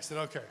sing. I said,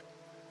 okay.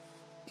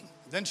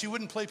 Then she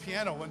wouldn't play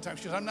piano one time.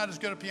 She goes, I'm not as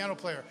good a piano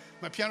player.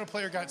 My piano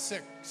player got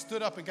sick,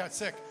 stood up and got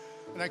sick.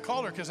 And I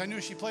called her because I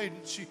knew she played.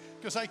 She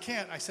goes, I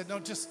can't. I said,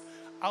 no,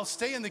 I'll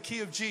stay in the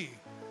key of G.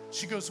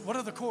 She goes, what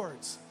are the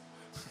chords?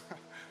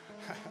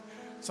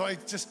 So I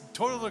just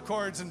totaled the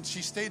chords, and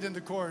she stayed in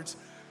the chords.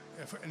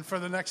 And for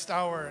the next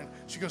hour, and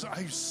she goes,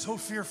 I'm so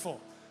fearful.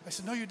 I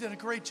said, no, you did a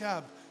great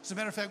job. As a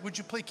matter of fact, would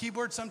you play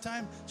keyboard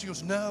sometime? She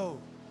goes,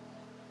 no.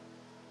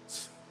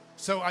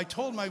 So I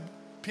told my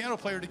piano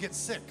player to get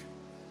sick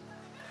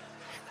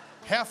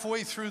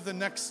halfway through the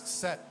next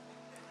set.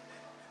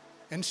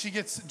 And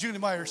Julie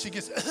Meyer, she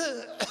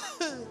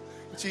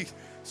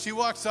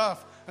walks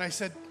off, and I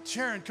said,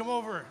 Sharon, come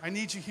over. I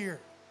need you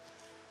here.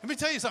 Let me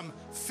tell you something.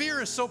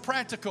 Fear is so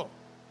practical.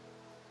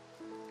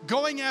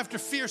 Going after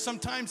fear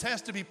sometimes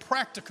has to be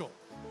practical.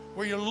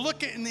 Where you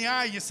look it in the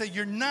eye, you say,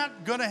 you're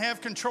not going to have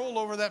control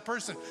over that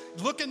person.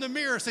 Look in the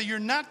mirror, say, you're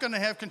not going to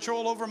have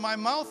control over my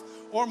mouth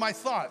or my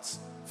thoughts.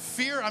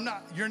 Fear,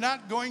 you're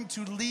not going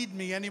to lead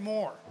me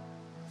anymore.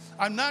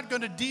 I'm not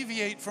going to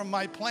deviate from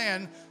my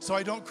plan so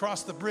I don't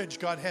cross the bridge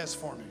God has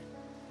for me.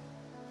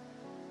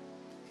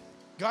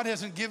 God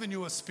hasn't given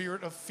you a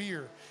spirit of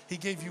fear. He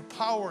gave you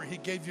power. He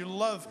gave you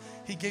love.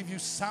 He gave you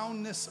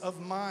soundness of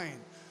mind.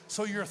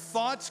 So your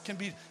thoughts can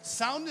be,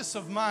 soundness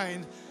of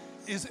mind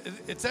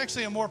it's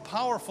actually a more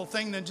powerful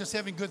thing than just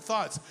having good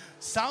thoughts.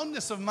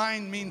 Soundness of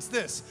mind means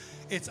this.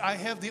 It's I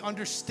have the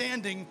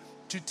understanding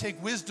to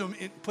take wisdom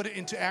and put it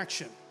into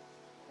action.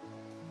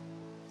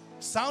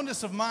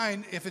 Soundness of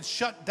mind, if it's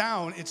shut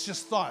down, it's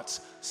just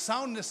thoughts.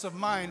 Soundness of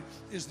mind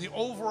is the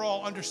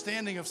overall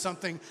understanding of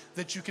something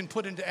that you can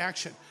put into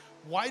action.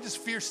 Why does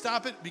fear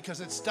stop it?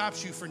 Because it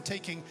stops you from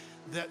taking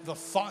the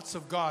thoughts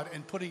of God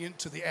and putting it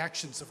into the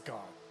actions of God.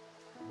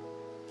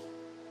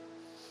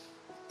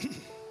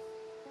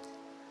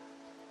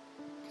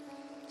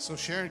 So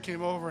Sharon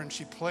came over and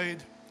she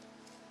played.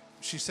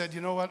 She said,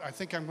 you know what? I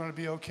think I'm going to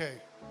be okay.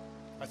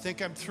 I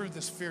think I'm through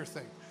this fear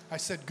thing. I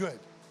said, good.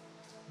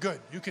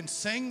 You can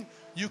sing,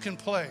 you can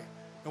play.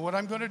 And what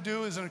I'm going to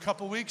do is in a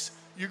couple weeks,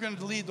 you're going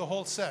to lead the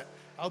whole set.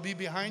 I'll be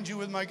behind you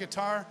with my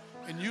guitar,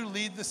 and you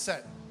lead the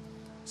set.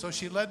 So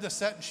she led the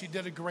set, and she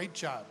did a great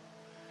job.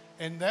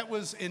 And that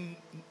was in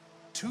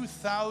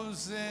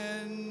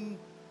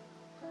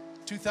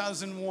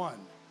 2001.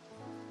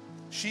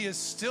 She is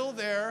still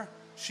there.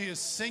 She is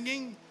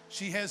singing.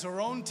 She has her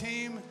own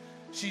team.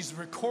 She's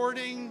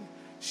recording.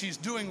 She's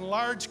doing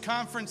large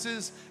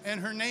conferences,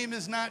 and her name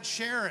is not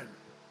Sharon.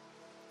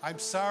 I'm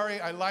sorry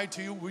I lied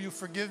to you. Will you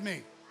forgive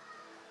me?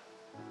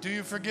 Do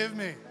you forgive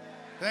me?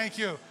 Thank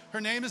you.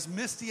 Her name is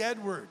Misty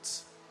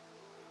Edwards.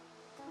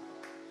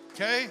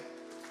 Okay?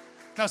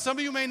 Now, some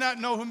of you may not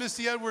know who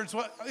Misty Edwards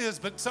is,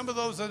 but some of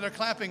those that are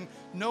clapping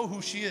know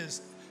who she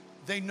is.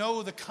 They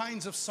know the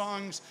kinds of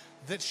songs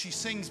that she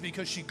sings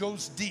because she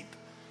goes deep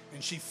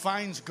and she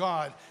finds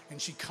God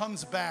and she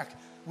comes back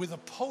with a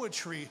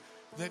poetry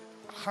that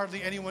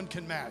hardly anyone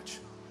can match.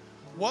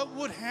 What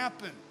would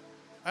happen?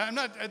 I'm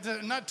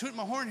not tooting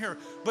my horn here,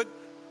 but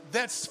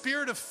that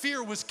spirit of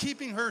fear was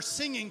keeping her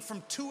singing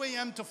from 2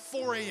 a.m. to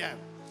 4 a.m.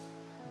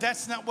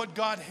 That's not what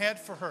God had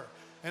for her.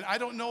 And I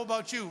don't know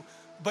about you,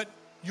 but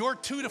your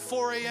 2 to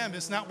 4 a.m.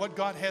 is not what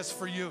God has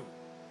for you.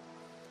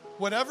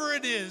 Whatever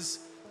it is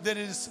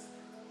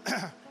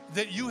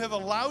that you have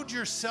allowed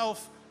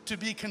yourself to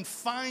be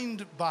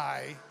confined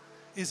by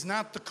is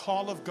not the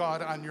call of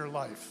God on your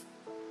life.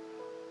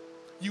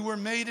 You were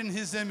made in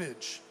His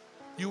image.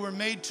 You were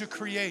made to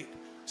create.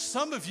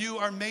 Some of you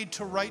are made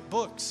to write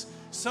books.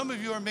 Some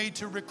of you are made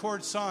to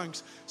record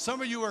songs.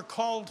 Some of you are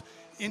called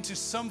into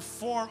some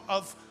form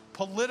of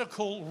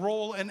political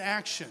role and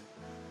action.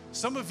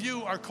 Some of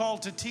you are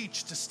called to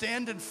teach, to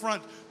stand in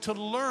front, to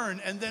learn,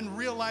 and then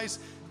realize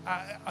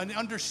and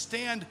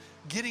understand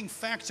getting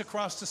facts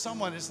across to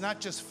someone is not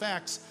just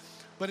facts,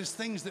 but it's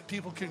things that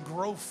people can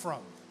grow from.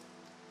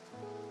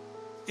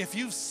 If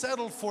you've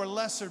settled for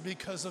lesser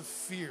because of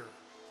fear,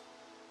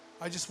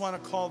 I just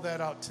want to call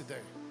that out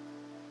today.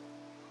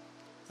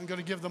 I'm going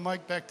to give the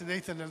mic back to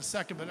Nathan in a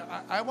second, but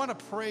I want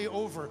to pray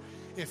over.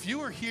 If you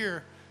are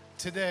here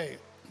today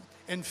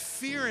and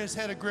fear has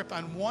had a grip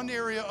on one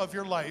area of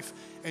your life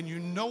and you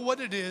know what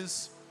it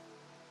is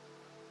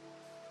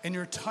and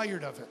you're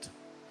tired of it,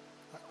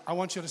 I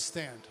want you to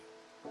stand.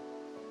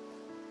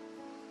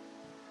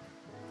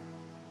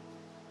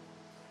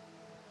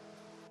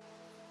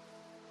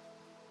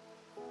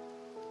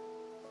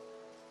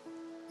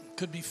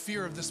 Could be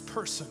fear of this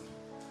person.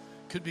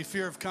 Could be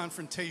fear of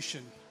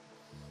confrontation.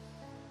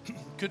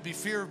 Could be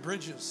fear of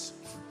bridges.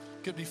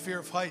 Could be fear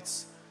of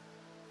heights.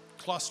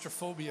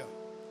 Claustrophobia.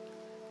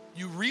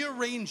 You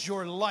rearrange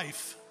your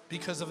life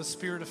because of a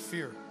spirit of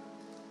fear.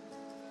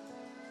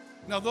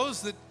 Now,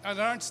 those that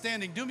aren't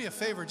standing, do me a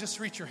favor. Just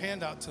reach your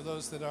hand out to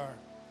those that are.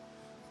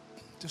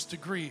 Just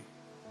agree.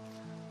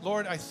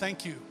 Lord, I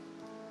thank you.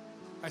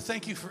 I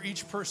thank you for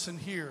each person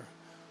here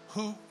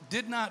who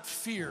did not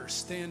fear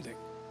standing.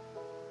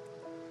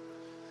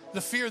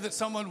 The fear that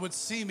someone would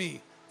see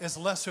me as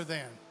lesser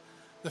than.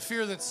 The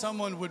fear that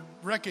someone would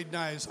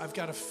recognize I've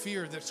got a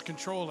fear that's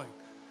controlling.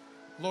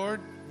 Lord,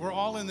 we're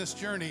all in this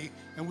journey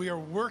and we are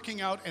working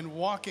out and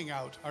walking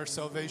out our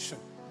salvation.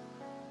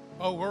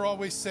 Oh, we're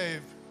always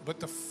saved, but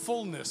the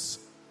fullness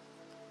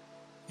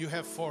you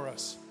have for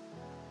us.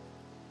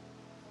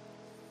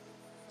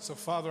 So,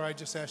 Father, I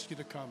just ask you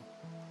to come.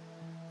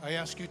 I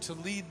ask you to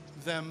lead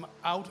them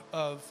out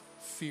of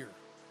fear.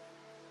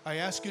 I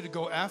ask you to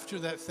go after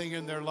that thing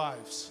in their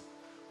lives.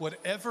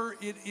 Whatever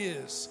it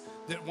is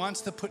that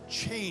wants to put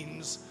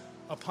chains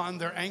upon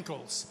their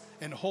ankles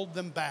and hold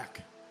them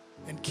back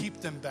and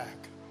keep them back.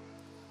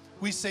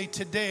 We say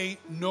today,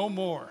 no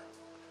more.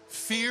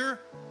 Fear,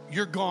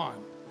 you're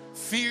gone.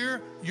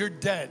 Fear, you're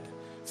dead.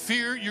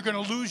 Fear, you're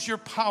going to lose your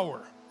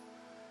power.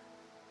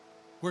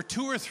 Where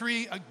 2 or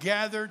 3 are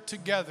gathered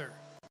together.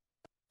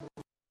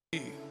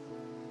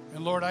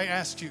 And Lord, I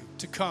ask you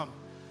to come.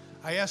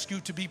 I ask you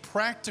to be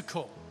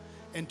practical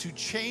and to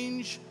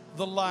change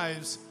the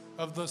lives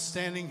of those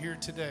standing here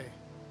today.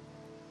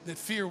 That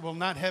fear will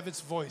not have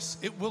its voice.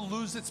 It will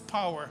lose its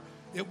power.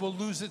 It will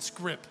lose its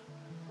grip.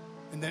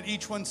 And that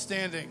each one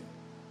standing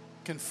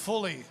can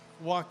fully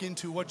walk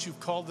into what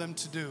you've called them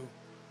to do,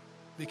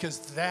 because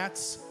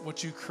that's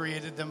what you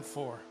created them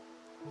for.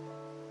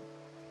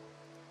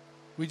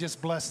 We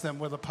just bless them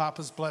with a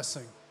Papa's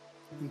blessing.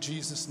 In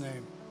Jesus'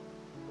 name.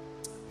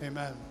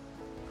 Amen.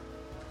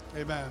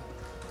 Amen.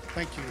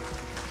 Thank you.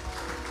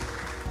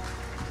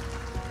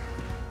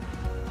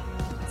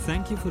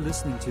 Thank you for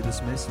listening to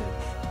this message.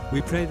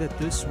 We pray that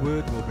this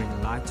word will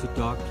bring light to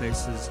dark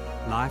places,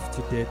 life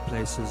to dead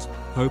places,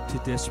 hope to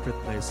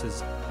desperate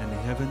places, and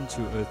heaven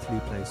to earthly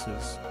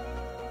places.